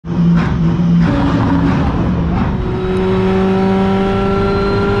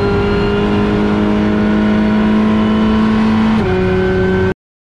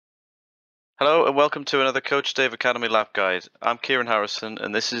and welcome to another Coach Dave Academy lap guide. I'm Kieran Harrison,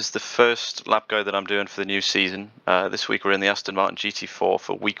 and this is the first lap guide that I'm doing for the new season. This week we're in the Aston Martin GT4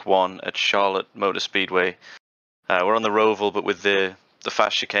 for week 1 at Charlotte Motor Speedway. We're on the Roval, but with the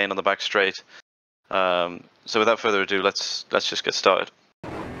fast chicane on the back straight. So without further ado, let's just get started.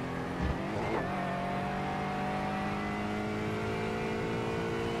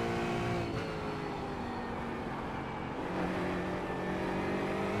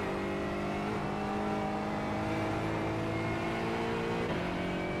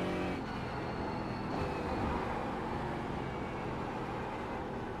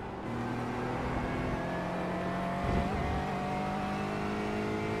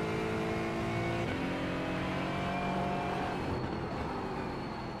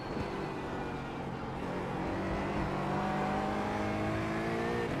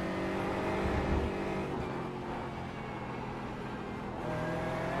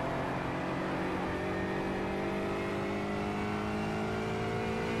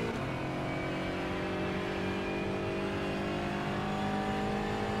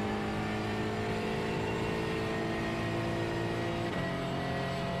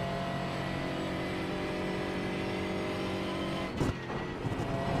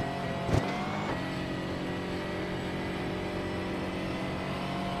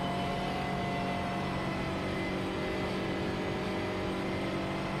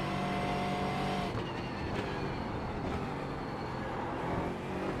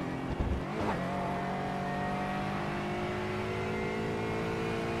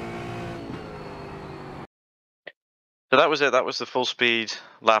 So that was it. That was the full speed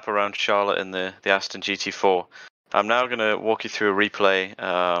lap around Charlotte in the Aston GT4. I'm now going to walk you through a replay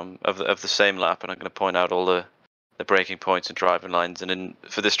of the same lap, and I'm going to point out all the braking points and driving lines, and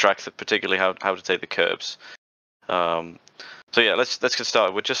for this track, particularly how to take the curbs. So yeah, let's get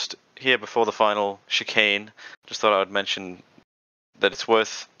started. We're just here before the final chicane. Just thought I would mention that it's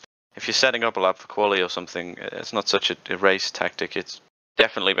worth, if you're setting up a lap for quali or something, it's not such a race tactic. It's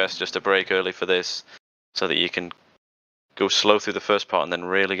definitely best just to brake early for this, so that you can go slow through the first part and then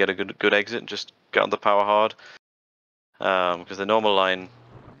really get a good exit and just get on the power hard. Because the normal line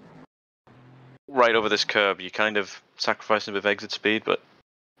right over this curb, you kind of sacrifice a bit of exit speed, but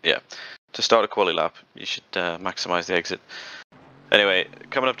yeah, to start a quali lap, you should maximize the exit. Anyway,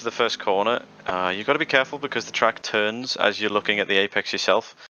 coming up to the first corner, you've got to be careful because the track turns as you're looking at the apex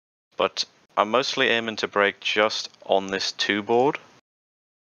yourself, but I'm mostly aiming to brake just on this 2 board.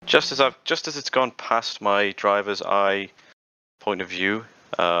 Just as it's gone past my driver's eye point of view,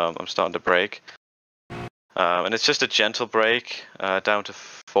 I'm starting to brake. And it's just a gentle brake, down to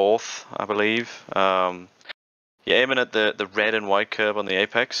 4th, I believe. You're aiming at the red and white curb on the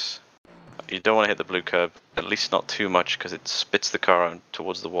apex. You don't want to hit the blue curb, at least not too much, because it spits the car out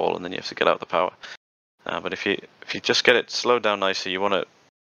towards the wall, and then you have to get out the power. But if you just get it slowed down nicely, you want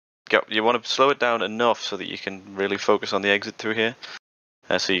to slow it down enough so that you can really focus on the exit through here.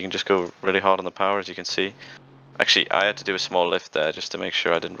 So you can just go really hard on the power, as you can see. Actually, I had to do a small lift there just to make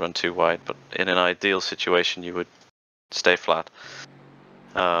sure I didn't run too wide, but in an ideal situation you would stay flat.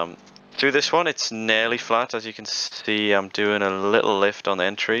 Through this one, it's nearly flat. As you can see, I'm doing a little lift on the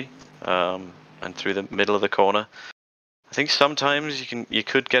entry, and through the middle of the corner. I think sometimes you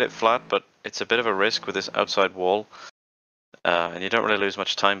could get it flat, but it's a bit of a risk with this outside wall. And you don't really lose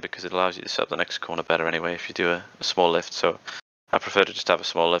much time because it allows you to set up the next corner better anyway if you do a small lift, so I prefer to just have a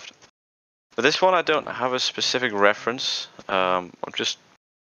small lift. For this one, I don't have a specific reference. I'm just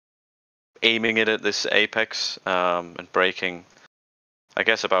aiming it at this apex and braking, I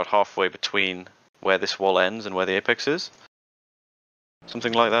guess, about halfway between where this wall ends and where the apex is.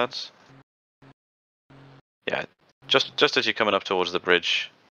 Something like that. Yeah, just as you're coming up towards the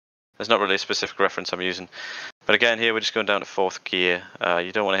bridge. There's not really a specific reference I'm using. But again, here we're just going down to 4th gear.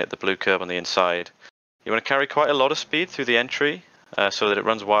 You don't want to hit the blue curb on the inside. You want to carry quite a lot of speed through the entry, so that it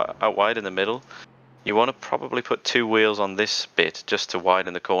runs out wide in the middle. You want to probably put 2 wheels on this bit just to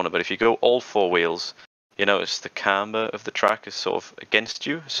widen the corner, but if you go all 4 wheels, you notice the camber of the track is sort of against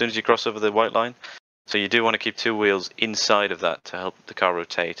you as soon as you cross over the white line. So you do want to keep 2 wheels inside of that to help the car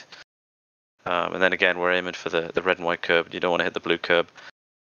rotate. And then again, we're aiming for the red and white curb. You don't want to hit the blue curb,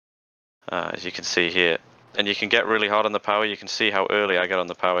 as you can see here. And you can get really hard on the power. You can see how early I get on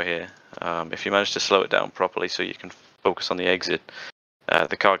the power here. If you manage to slow it down properly so you can focus on the exit,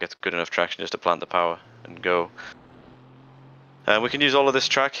 the car gets good enough traction just to plant the power and go. We can use all of this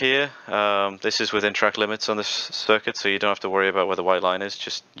track here. This is within track limits on this circuit, so you don't have to worry about where the white line is.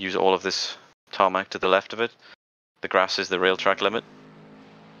 Just use all of this tarmac to the left of it. The grass is the real track limit.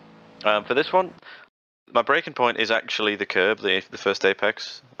 For this one, my braking point is actually the curb, the first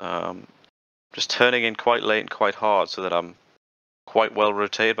apex. just turning in quite late and quite hard so that I'm quite well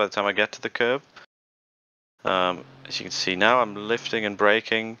rotated by the time I get to the curb. As you can see now, I'm lifting and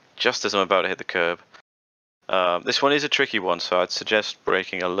braking just as I'm about to hit the curb. This one is a tricky one, so I'd suggest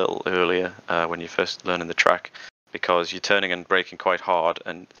braking a little earlier when you're first learning the track, because you're turning and braking quite hard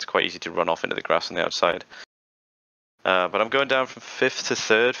and it's quite easy to run off into the grass on the outside. But I'm going down from 5th to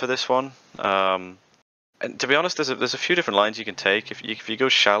 3rd for this one. And to be honest, there's a few different lines you can take. If you go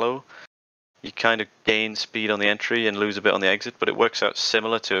shallow, you kind of gain speed on the entry and lose a bit on the exit, but it works out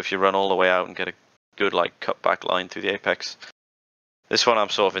similar to if you run all the way out and get a good like cut back line through the apex. This one I'm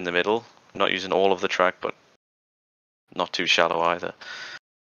sort of in the middle, not using all of the track, but not too shallow either.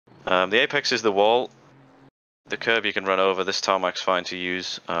 The apex is the wall. The curb you can run over. This tarmac's fine to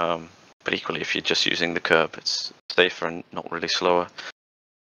use, but equally if you're just using the curb, it's safer and not really slower.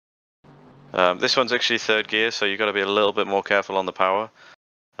 This one's actually 3rd gear, so you've got to be a little bit more careful on the power,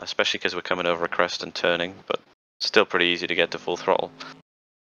 especially because we're coming over a crest and turning, but still pretty easy to get to full throttle.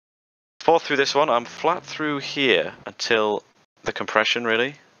 4th through this one, I'm flat through here until the compression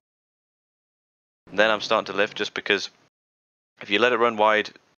really. Then I'm starting to lift, just because if you let it run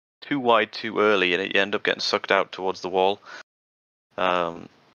wide too early, and you end up getting sucked out towards the wall. And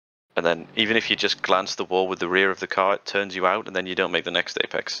then even if you just glance the wall with the rear of the car, it turns you out and then you don't make the next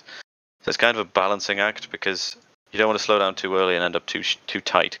apex. So it's kind of a balancing act, because you don't want to slow down too early and end up too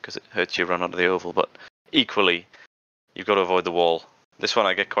tight, because it hurts you run onto the oval, but equally you've got to avoid the wall. This one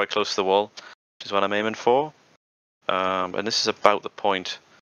I get quite close to the wall, which is what I'm aiming for. And this is about the point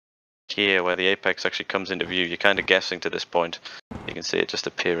here where the apex actually comes into view. You're kind of guessing to this point. You can see it just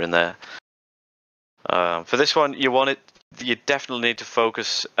appear in there. For this one, you definitely need to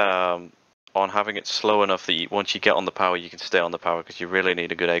focus on having it slow enough that once you get on the power, you can stay on the power, because you really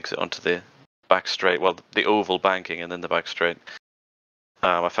need a good exit onto the back straight. Well, the oval banking and then the back straight.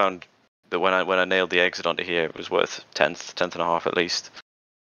 I found that when I nailed the exit onto here, it was worth 10th and a half at least.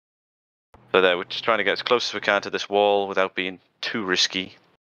 So there, we're just trying to get as close as we can to this wall without being too risky.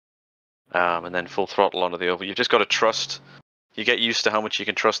 And then full throttle onto the oval. You've just got to trust. You get used to how much you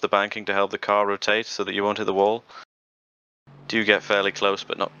can trust the banking to help the car rotate so that you won't hit the wall. Do get fairly close,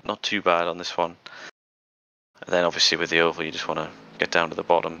 but not too bad on this one. And then obviously with the oval, you just want to get down to the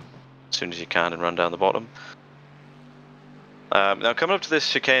bottom as soon as you can and run down the bottom. Now coming up to this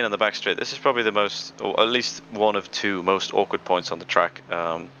chicane on the back straight, this is probably the most, or at least one of 2 most awkward points on the track.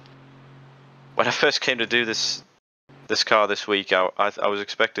 When I first came to do this car this week, I was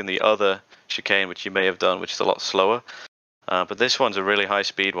expecting the other chicane, which you may have done, which is a lot slower. But this one's a really high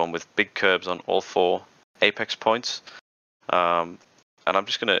speed one with big curbs on all 4 apex points. And I'm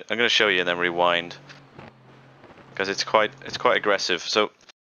gonna show you and then rewind, because it's quite aggressive. So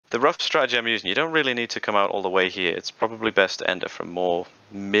the rough strategy I'm using, you don't really need to come out all the way here. It's probably best to enter from more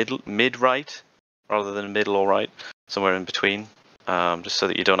mid right rather than middle or right, somewhere in between, just so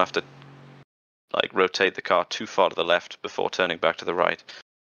that you don't have to like rotate the car too far to the left before turning back to the right.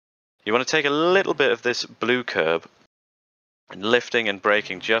 You want to take a little bit of this blue curb and lifting and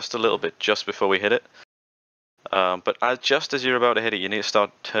braking just a little bit just before we hit it. But just as you're about to hit it, you need to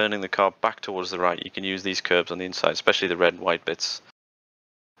start turning the car back towards the right. You can use these curbs on the inside, especially the red and white bits.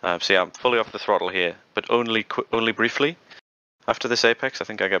 So yeah, I'm fully off the throttle here, but only briefly. After this apex, I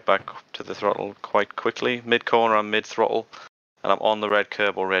think I get back to the throttle quite quickly. Mid-corner, I'm mid-throttle, and I'm on the red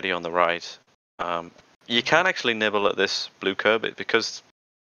curb already on the right. You can actually nibble at this blue curb, because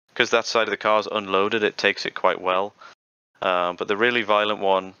that side of the car is unloaded, it takes it quite well. But the really violent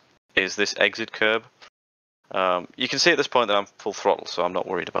one is this exit curb. You can see at this point that I'm full throttle, so I'm not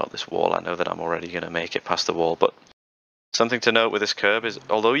worried about this wall. I know that I'm already going to make it past the wall, but something to note with this curb is,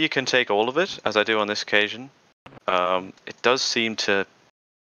 although you can take all of it, as I do on this occasion, it does seem to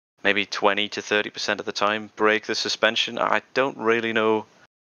maybe 20 to 30% of the time break the suspension. I don't really know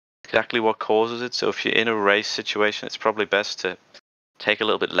exactly what causes it, so if you're in a race situation, it's probably best to take a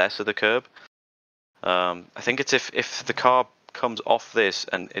little bit less of the curb. I think it's if the car comes off this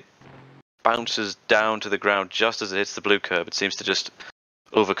and it bounces down to the ground just as it hits the blue curb, it seems to just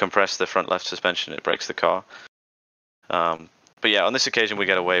overcompress the front left suspension. It breaks the car. But yeah, on this occasion we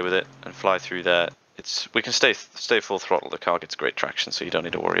get away with it and fly through there. We can stay full throttle. The car gets great traction, so you don't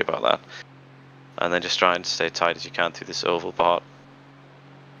need to worry about that. And then just try and stay tight as you can through this oval part.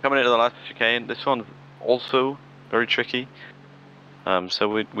 Coming into the last chicane, this one's also very tricky.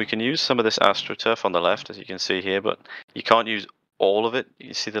 So we can use some of this AstroTurf on the left, as you can see here, but you can't use all of it.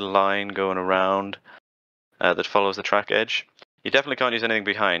 You see the line going around that follows the track edge. You definitely can't use anything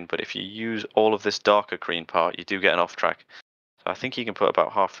behind, but if you use all of this darker green part, you do get an off track. So I think you can put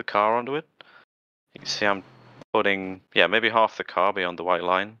about half the car onto it. You can see I'm putting, maybe half the car beyond the white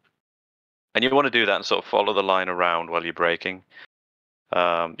line. And you want to do that and sort of follow the line around while you're braking.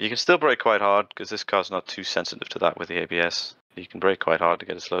 You can still brake quite hard because this car's not too sensitive to that with the ABS. You can brake quite hard to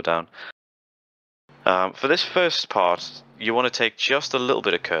get it slowed down. For this first part, you want to take just a little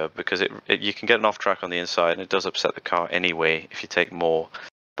bit of curb because you can get an off track on the inside and it does upset the car anyway if you take more.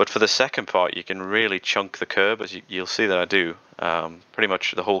 But for the second part, you can really chunk the curb, as you'll see that I do. Pretty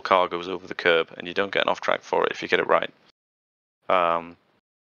much the whole car goes over the curb and you don't get an off track for it if you get it right.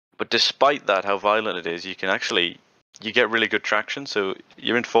 But despite that, how violent it is, you get really good traction. So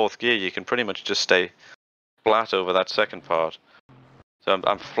you're in fourth gear, you can pretty much just stay flat over that second part. So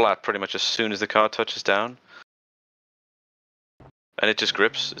I'm flat pretty much as soon as the car touches down, and it just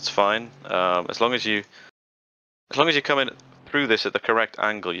grips. It's fine. As long as you come in through this at the correct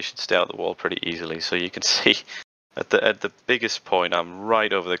angle, you should stay out the wall pretty easily. So you can see at the biggest point, I'm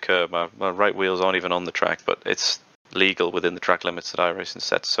right over the curb. My right wheels aren't even on the track, but it's legal within the track limits that iRacing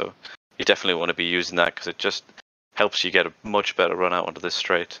sets. So you definitely want to be using that because it just helps you get a much better run out onto this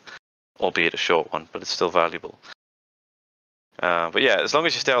straight, albeit a short one, but it's still valuable. But yeah, as long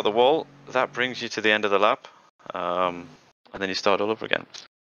as you stay out the wall, that brings you to the end of the lap, and then you start all over again.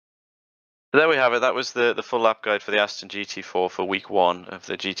 So there we have it. That was the full lap guide for the Aston GT4 for week 1 of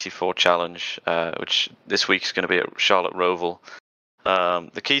the GT4 challenge, which this week is going to be at Charlotte Roval.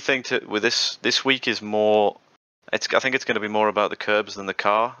 The key thing with this week is more. I think it's going to be more about the curbs than the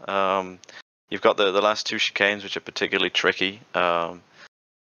car. You've got the last 2 chicanes, which are particularly tricky.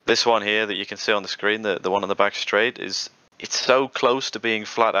 This one here that you can see on the screen, the one on the back straight, it's so close to being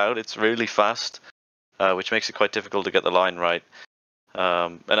flat out. It's really fast, which makes it quite difficult to get the line right.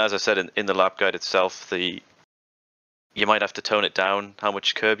 And as I said in the lap guide itself, you might have to tone it down how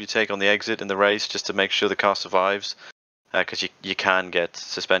much curb you take on the exit in the race just to make sure the car survives, because you can get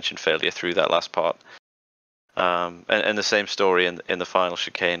suspension failure through that last part. And the same story in the final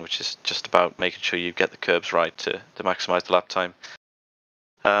chicane, which is just about making sure you get the curbs right to maximize the lap time.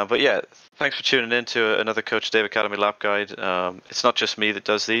 But yeah, thanks for tuning in to another Coach Dave Academy lap guide. It's not just me that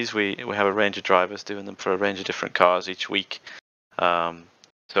does these. We have a range of drivers doing them for a range of different cars each week.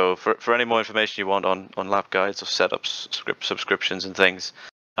 So for any more information you want on lap guides or setups, subscriptions and things,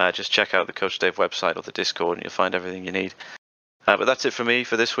 just check out the Coach Dave website or the Discord and you'll find everything you need. But that's it for me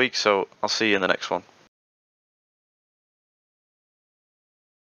for this week, so I'll see you in the next one.